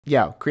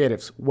Yo,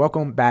 creatives,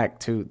 welcome back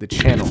to the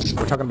channel.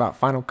 We're talking about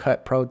Final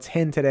Cut Pro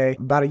 10 today.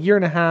 About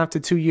 1.5 to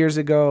 2 years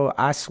ago,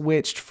 I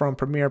switched from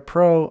Premiere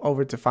Pro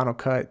over to Final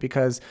Cut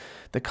because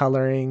the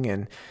coloring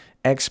and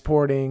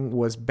exporting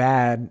was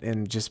bad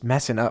and just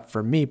messing up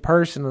for me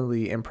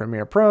personally in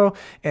Premiere Pro.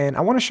 And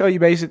I want to show you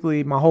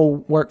basically my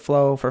whole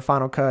workflow for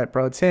Final Cut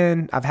Pro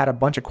 10. I've had a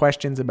bunch of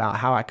questions about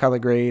how I color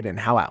grade and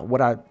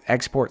what I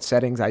export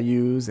settings I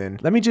use.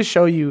 And let me just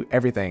show you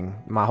everything,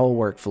 my whole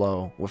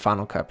workflow with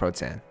Final Cut Pro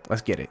 10.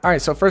 Let's get it. All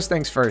right, so first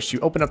things first,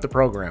 you open up the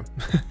program.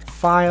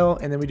 File,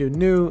 and then we do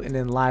new, and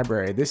then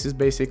library. This is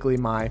basically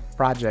my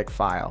project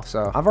file.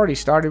 So I've already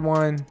started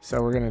one.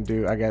 So we're gonna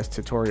do, I guess,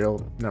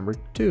 tutorial number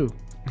 2.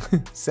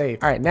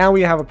 Save. All right, now we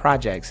have a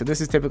project. So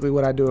this is typically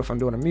what I do if I'm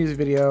doing a music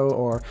video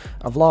or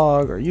a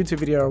vlog or YouTube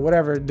video or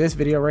whatever. This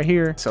video right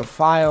here. So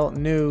file,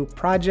 new,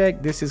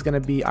 project. This is going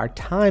to be our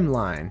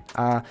timeline.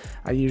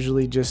 I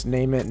usually just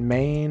name it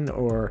main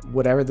or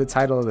whatever the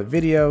title of the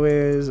video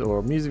is,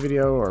 or music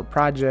video or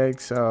project.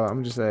 So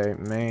I'm just say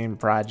main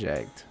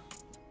project.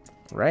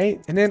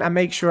 Right? And then I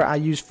make sure I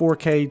use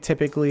 4K,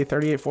 typically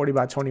 3840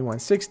 by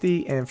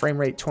 2160, and frame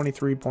rate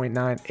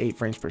 23.98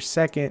 frames per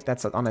second.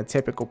 That's on a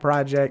typical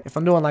project. If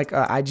I'm doing like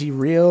a IG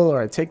reel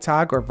or a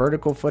TikTok or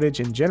vertical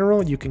footage in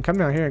general, you can come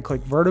down here and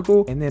click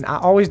vertical. And then I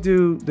always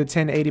do the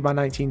 1080 by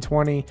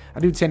 1920. I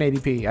do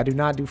 1080p. I do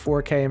not do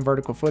 4K in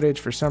vertical footage.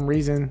 For some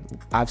reason,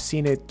 I've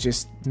seen it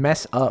just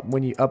mess up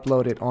when you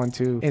upload it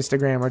onto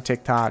Instagram or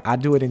TikTok. I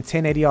do it in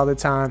 1080 all the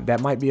time. That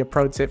might be a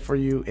pro tip for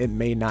you. It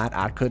may not.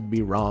 I could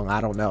be wrong.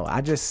 I don't know.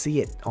 I just see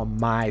it on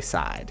my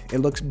side. It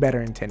looks better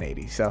in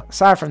 1080. So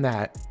aside from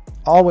that,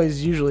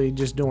 always usually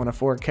just doing a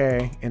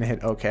 4K and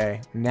hit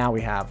OK. Now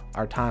we have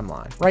our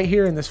timeline. Right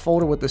here in this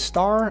folder with the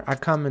star, I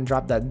come and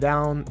drop that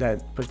down,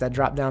 push that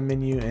drop down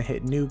menu and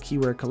hit new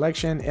keyword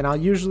collection. And I'll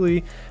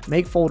usually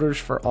make folders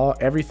for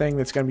everything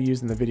that's going to be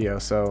used in the video.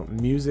 So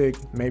music,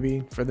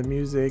 maybe for the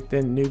music,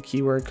 then new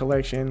keyword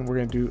collection. We're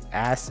going to do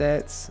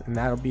assets, and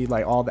that'll be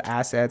like all the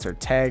assets or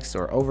text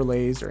or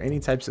overlays or any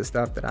types of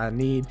stuff that I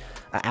need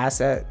an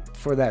asset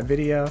for that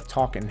video.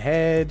 Talking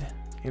head,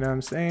 you know what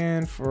I'm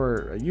saying,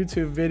 for a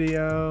YouTube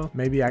video.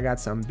 Maybe I got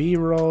some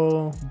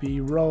B-roll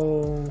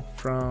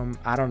from,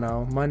 I don't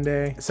know,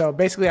 Monday. So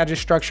basically I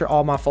just structure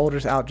all my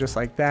folders out just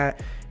like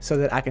that so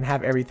that I can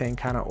have everything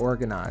kind of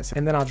organized.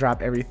 And then I'll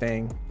drop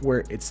everything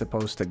where it's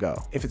supposed to go.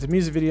 If it's a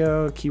music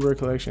video, keyword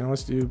collection,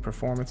 let's do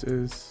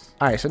performances.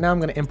 All right, so now I'm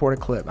gonna import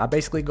a clip. I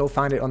basically go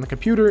find it on the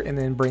computer and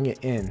then bring it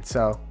in.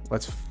 So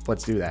let's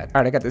do that.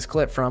 All right, I got this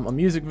clip from a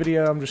music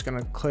video. I'm just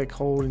gonna click,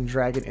 hold, and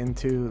drag it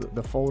into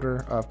the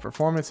folder of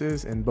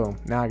performances, and boom,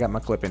 now I got my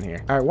clip in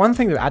here. All right, one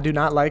thing that I do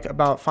not like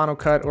about Final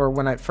Cut, or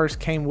when I first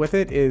came with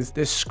it, is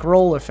this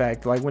scroll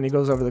effect, like when it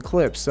goes over the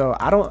clip. So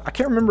I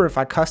can't remember if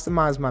I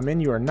customized my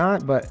menu or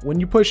not, but when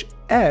you push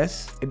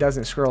S, it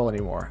doesn't scroll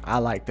anymore. I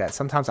like that.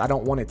 Sometimes I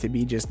don't want it to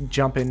be just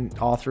jumping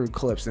all through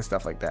clips and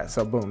stuff like that.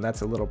 So boom,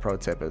 that's a little pro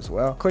tip as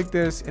well. Click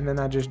this, and then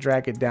I just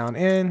drag it down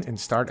in and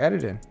start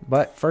editing.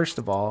 But first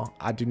of all,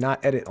 I do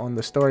not edit on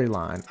the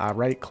storyline. I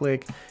right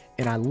click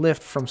and I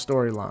lift from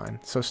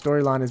storyline. So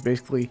storyline is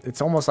basically,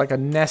 it's almost like a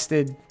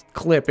nested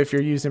clip if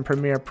you're using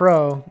Premiere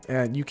Pro.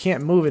 You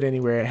can't move it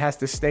anywhere. It has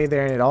to stay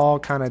there, and it all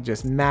kind of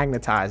just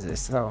magnetizes.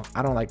 So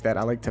I don't like that.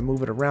 I like to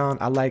move it around.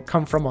 I like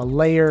come from a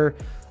layer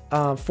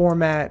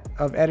format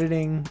of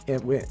editing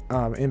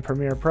in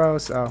Premiere Pro.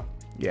 So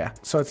yeah,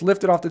 so it's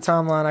lifted off the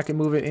timeline. I can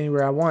move it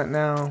anywhere I want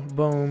now.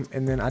 Boom.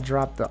 And then I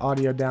drop the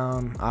audio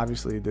down.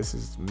 Obviously this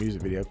is a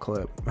music video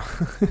clip.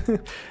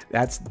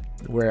 That's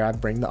where I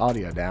bring the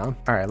audio down.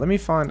 All right, let me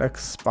find a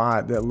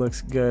spot that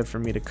looks good for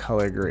me to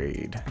color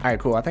grade. All right,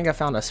 cool. I think I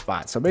found a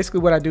spot. So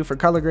basically what I do for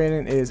color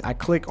grading is I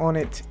click on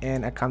it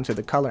and I come to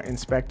the color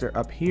inspector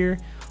up here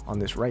on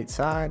this right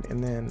side.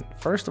 And then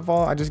first of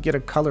all, I just get a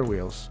color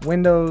wheels,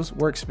 Windows,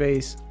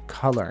 workspace,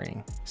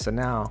 coloring. So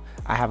now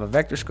I have a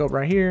vector scope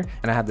right here,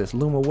 and I have this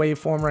Luma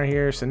waveform right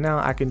here. So now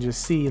I can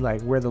just see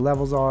like where the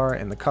levels are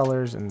and the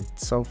colors and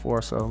so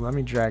forth. So let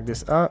me drag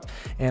this up,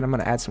 and I'm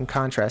gonna add some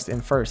contrast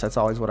in first. That's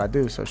always what I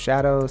do. So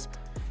shadows,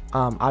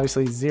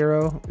 obviously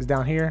 0 is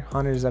down here,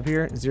 100 is up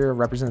here. 0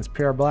 represents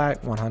pure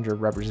black, 100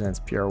 represents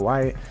pure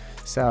white.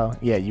 So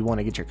yeah, you want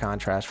to get your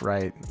contrast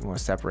right. You want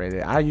to separate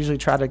it. I usually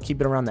try to keep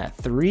it around that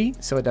 3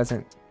 so it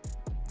doesn't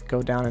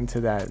go down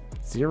into that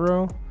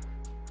 0.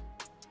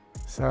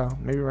 So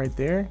maybe right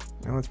there.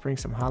 And let's bring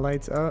some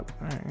highlights up.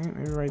 All right,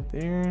 maybe right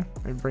there.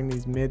 Maybe bring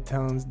these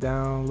mid-tones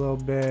down a little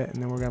bit,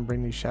 and then we're gonna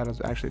bring these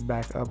shadows actually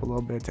back up a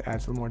little bit to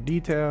add some more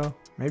detail.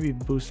 Maybe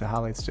boost the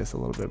highlights just a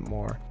little bit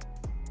more.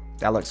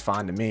 That looks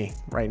fine to me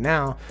right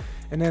now.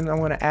 And then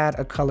I'm gonna add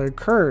a colored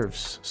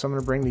curves. So I'm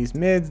gonna bring these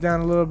mids down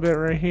a little bit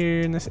right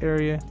here in this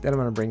area. Then I'm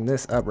gonna bring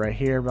this up right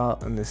here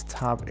about in this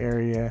top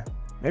area.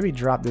 Maybe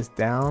drop this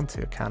down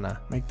to kind of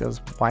make those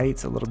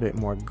whites a little bit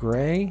more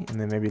gray,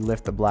 and then maybe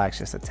lift the blacks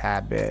just a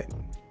tad bit.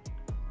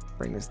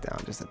 Bring this down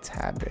just a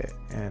tad bit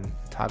and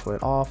toggle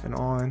it off and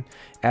on.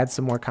 Add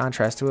some more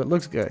contrast to it.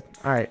 Looks good.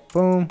 All right,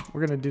 boom.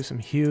 We're gonna do some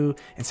hue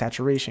and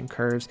saturation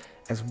curves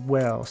as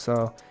well.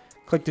 So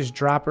click this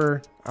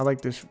dropper. I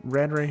like this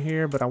red right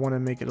here, but I want to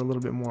make it a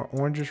little bit more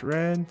orangish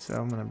red. So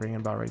I'm going to bring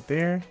it about right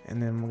there.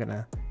 And then we're going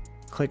to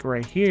click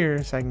right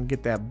here so I can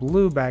get that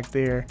blue back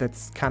there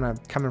that's kind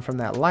of coming from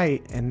that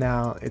light. And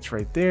now it's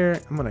right there.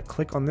 I'm going to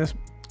click on this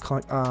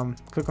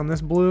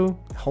blue,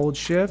 hold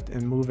shift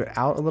and move it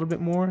out a little bit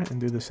more, and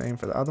do the same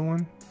for the other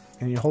one.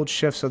 And you hold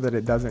shift so that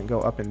it doesn't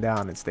go up and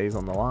down, it stays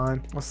on the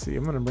line. Let's see,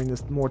 I'm gonna bring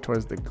this more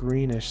towards the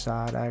greenish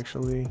side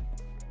actually,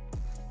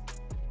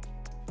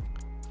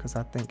 because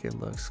I think it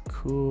looks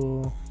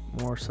cool.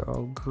 More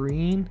so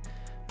green,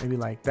 maybe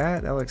like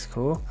that. That looks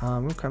cool.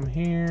 We'll come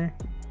here,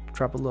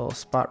 drop a little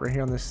spot right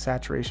here on this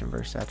saturation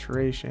versus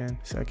saturation,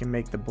 so I can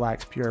make the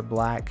blacks pure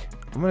black.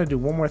 I'm gonna do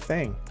one more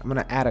thing. I'm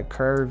gonna add a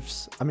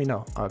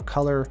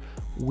color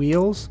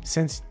wheels.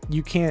 Since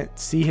you can't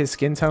see his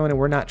skin tone and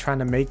we're not trying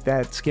to make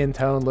that skin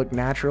tone look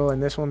natural in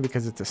this one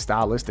because it's a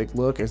stylistic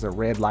look, there's a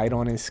red light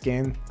on his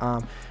skin,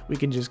 we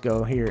can just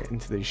go here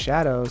into these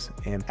shadows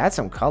and add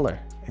some color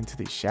into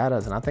these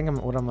shadows. And I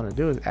think what I'm gonna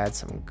do is add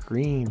some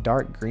green,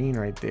 dark green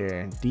right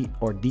there, and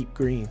deep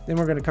green. Then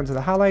we're gonna come to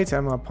the highlights.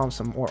 I'm gonna pump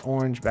some more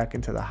orange back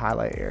into the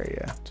highlight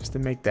area just to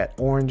make that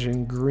orange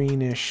and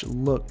greenish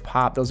look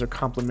pop. Those are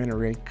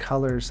complementary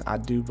colors, I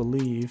do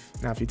believe.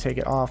 Now if you take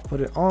it off,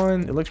 put it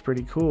on, it looks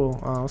pretty cool.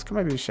 Let's come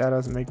back to the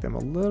shadows and make them a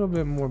little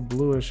bit more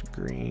bluish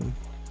green.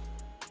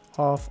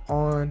 Off,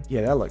 on,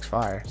 yeah, that looks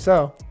fire.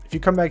 So if you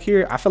come back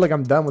here, I feel like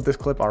I'm done with this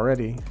clip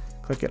already.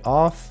 Click it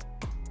off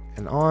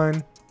and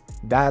on.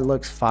 That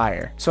looks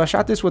fire. So I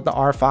shot this with the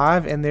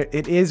R5 and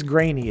it is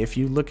grainy. If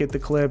you look at the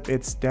clip,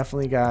 it's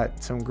definitely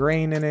got some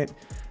grain in it.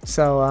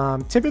 So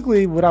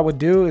typically what I would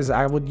do is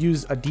I would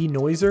use a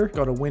denoiser,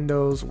 go to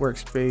Windows,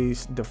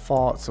 Workspace,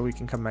 Default, so we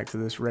can come back to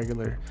this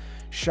regular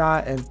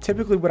shot. And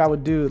typically what I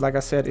would do, like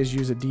I said, is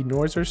use a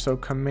denoiser. So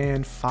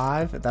Command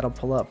 5, that'll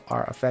pull up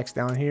our effects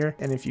down here.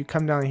 And if you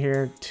come down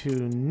here to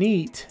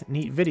neat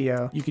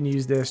video, you can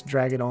use this,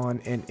 drag it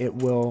on, and it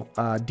will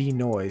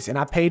denoise. And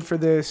I paid for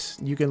this.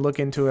 You can look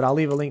into it. I'll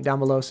leave a link down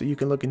below so you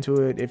can look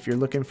into it if you're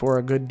looking for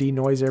a good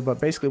denoiser. But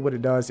basically what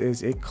it does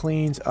is it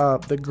cleans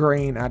up the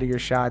grain out of your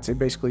shots. It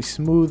basically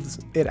smooths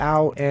it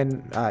out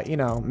and you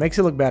know, makes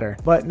it look better.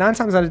 But 9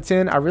 times out of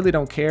 10, I really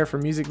don't care for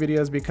music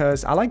videos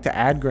because I like to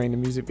add grain to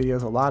music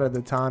videos a lot of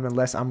the time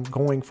unless I'm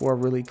going for a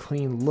really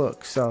clean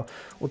look. So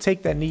we'll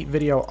take that neat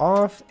video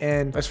off.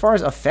 And as far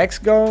as effects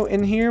go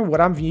in here,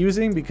 what I'm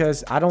using,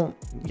 because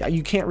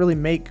you can't really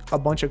make a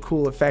bunch of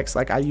cool effects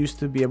like I used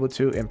to be able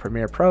to in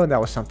Premiere Pro, and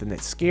that was something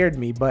that scared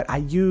me, but I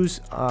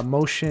use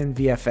Motion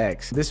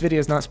VFX. This video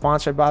is not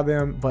sponsored by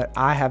them, but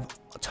I have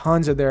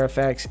tons of their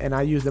effects and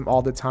I use them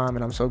all the time,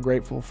 and I'm so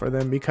grateful for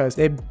them because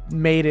they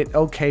made it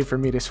okay for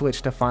me to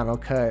switch to Final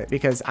Cut,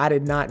 because I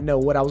did not know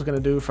what I was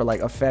going to do for like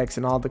effects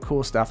and all the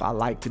cool stuff I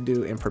like to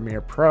do in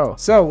Premiere Pro.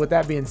 So with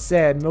that being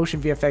said,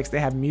 Motion VFX, they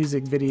have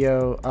music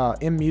video.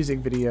 In music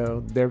video,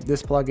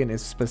 this plugin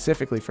is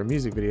specifically for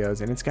music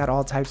videos, and it's got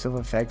all types of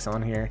effects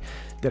on here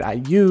that I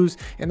use.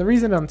 And the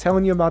reason I'm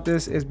telling you about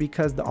this is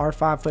because the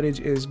R5 footage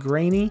is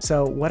grainy.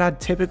 So what I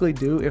typically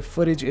do if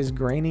footage is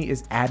grainy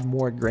is add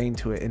more grain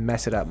to it and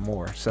mess it up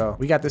more. So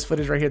we got this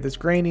footage right here that's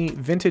grainy.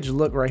 Vintage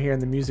look right here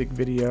in the music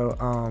video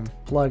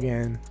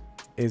plugin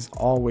is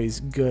always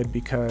good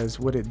because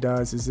what it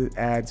does is it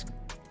adds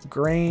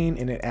grain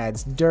and it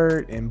adds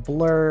dirt and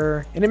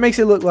blur, and it makes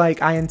it look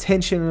like I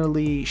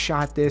intentionally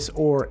shot this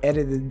or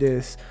edited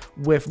this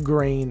with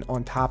grain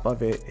on top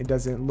of it. It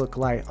doesn't look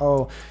like,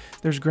 oh,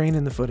 there's grain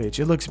in the footage,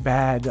 it looks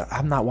bad,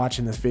 I'm not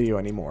watching this video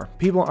anymore.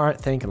 People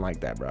aren't thinking like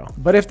that, bro.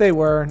 But if they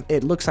were,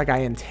 it looks like I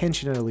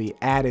intentionally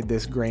added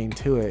this grain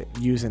to it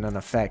using an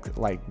effect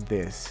like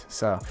this.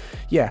 So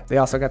yeah, they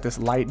also got this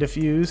light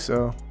diffuse.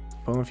 So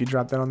boom, if you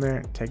drop that on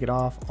there, take it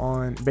off,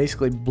 on,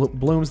 basically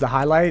blooms the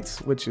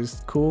highlights, which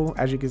is cool.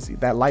 As you can see,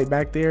 that light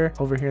back there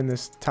over here in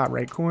this top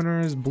right corner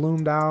is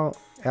bloomed out.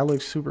 That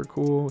looks super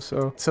cool.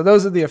 So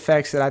those are the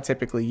effects that I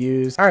typically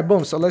use. All right,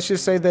 boom. So let's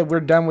just say that we're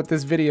done with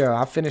this video.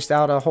 I finished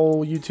out a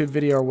whole YouTube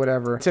video or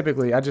whatever.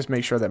 Typically, I just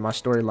make sure that my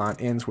storyline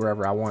ends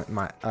wherever I want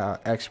my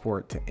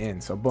export to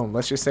end. So boom,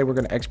 let's just say we're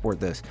gonna export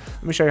this.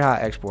 Let me show you how I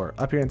export.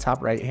 Up here in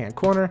top right hand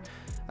corner,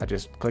 I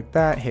just click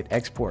that, hit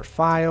export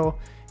file,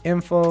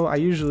 info. I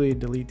usually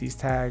delete these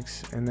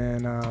tags, and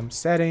then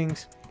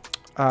settings.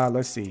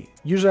 Let's see,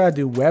 usually I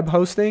do web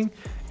hosting,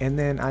 and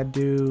then I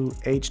do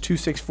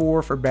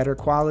H.264 for better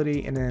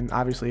quality, and then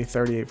obviously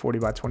 3840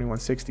 by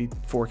 2160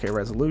 4K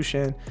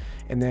resolution,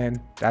 and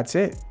then that's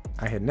it.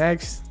 I hit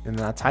next, and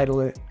then I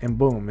title it, and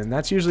boom. And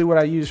that's usually what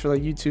I use for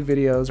like YouTube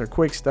videos or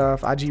quick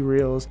stuff, IG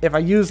Reels. If I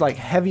use like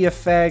heavy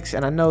effects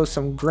and I know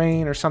some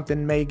grain or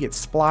something may get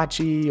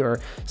splotchy, or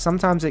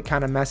sometimes it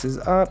kind of messes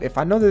up, if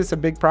I know that it's a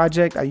big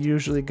project, I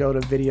usually go to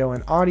video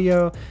and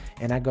audio,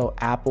 and I go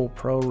Apple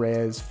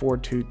ProRes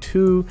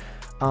 422.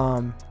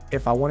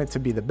 If I want it to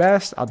be the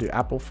best, I'll do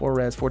Apple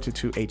ProRes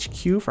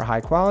 422 HQ for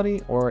high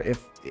quality, or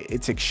if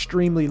it's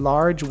extremely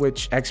large,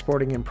 which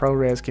exporting in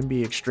ProRes can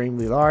be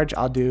extremely large.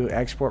 I'll do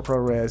export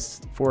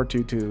ProRes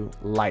 422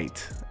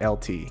 light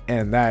LT,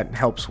 and that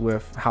helps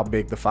with how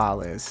big the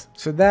file is.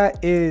 So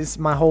that is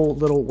my whole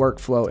little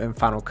workflow in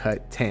Final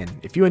Cut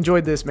 10. If you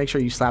enjoyed this, make sure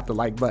you slap the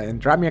like button,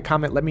 drop me a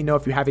comment, let me know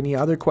if you have any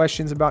other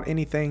questions about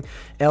anything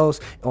else,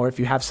 or if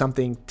you have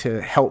something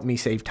to help me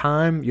save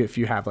time, if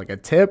you have like a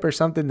tip or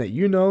something that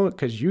you know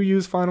because you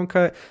use Final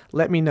Cut,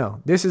 let me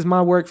know. This is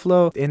my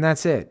workflow, and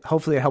that's it.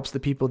 Hopefully it helps the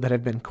people that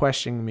have been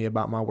questioning me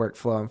about my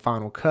workflow in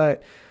Final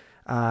Cut.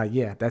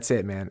 Yeah, that's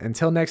it, man.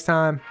 Until next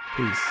time,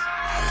 peace.